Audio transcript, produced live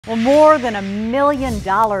Well, more than $1 million.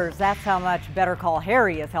 That's how much Better Call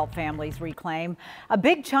Harry has helped families reclaim. A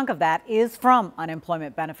big chunk of that is from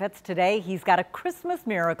unemployment benefits. Today, he's got a Christmas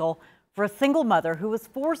miracle for a single mother who was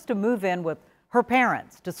forced to move in with her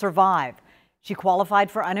parents to survive. She qualified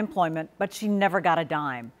for unemployment, but she never got a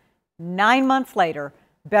dime. 9 months later,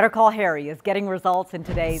 Better Call Harry is getting results in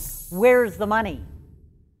today's Where's the Money?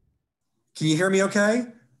 Can you hear me okay?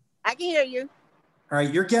 I can hear you. All right,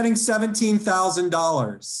 you're getting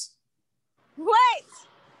 $17,000. What?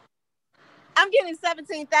 I'm getting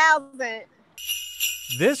 17,000.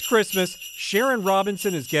 This Christmas, Sharon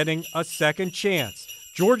Robinson is getting a second chance.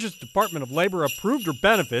 Georgia's Department of Labor approved her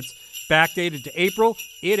benefits. Backdated to April,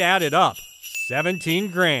 it added up.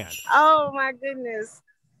 17 grand. Oh my goodness.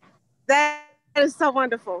 That is so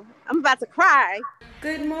wonderful. I'm about to cry.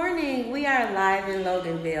 Good morning. We are live in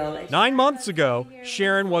Loganville. 9 months ago,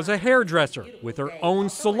 Sharon was a hairdresser with her own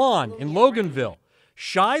salon in Loganville.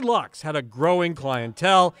 Shy Lux had a growing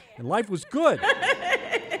clientele, and life was good.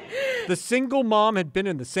 The single mom had been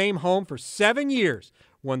in the same home for 7 years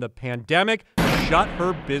when the pandemic shut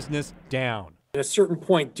her business down. At a certain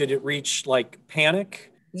point, did it reach like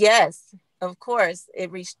panic? Yes, of course, it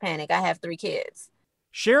reached panic. I have 3 kids.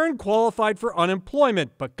 Sharon qualified for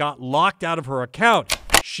unemployment but got locked out of her account.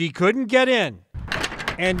 She couldn't get in.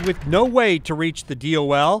 And with no way to reach the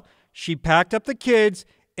DOL, she packed up the kids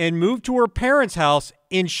and moved to her parents' house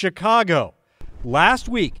in Chicago. Last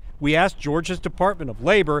week, we asked Georgia's Department of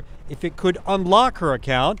Labor if it could unlock her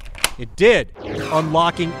account. It did,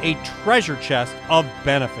 unlocking a treasure chest of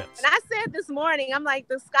benefits. And I said this morning, I'm like,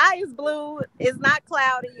 the sky is blue. It's not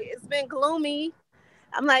cloudy. It's been gloomy.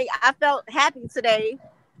 I'm like, I felt happy today.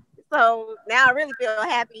 So now I really feel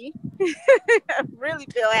happy. I really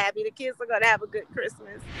feel happy. The kids are going to have a good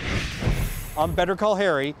Christmas. I'm Better Call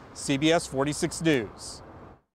Harry, CBS 46 News.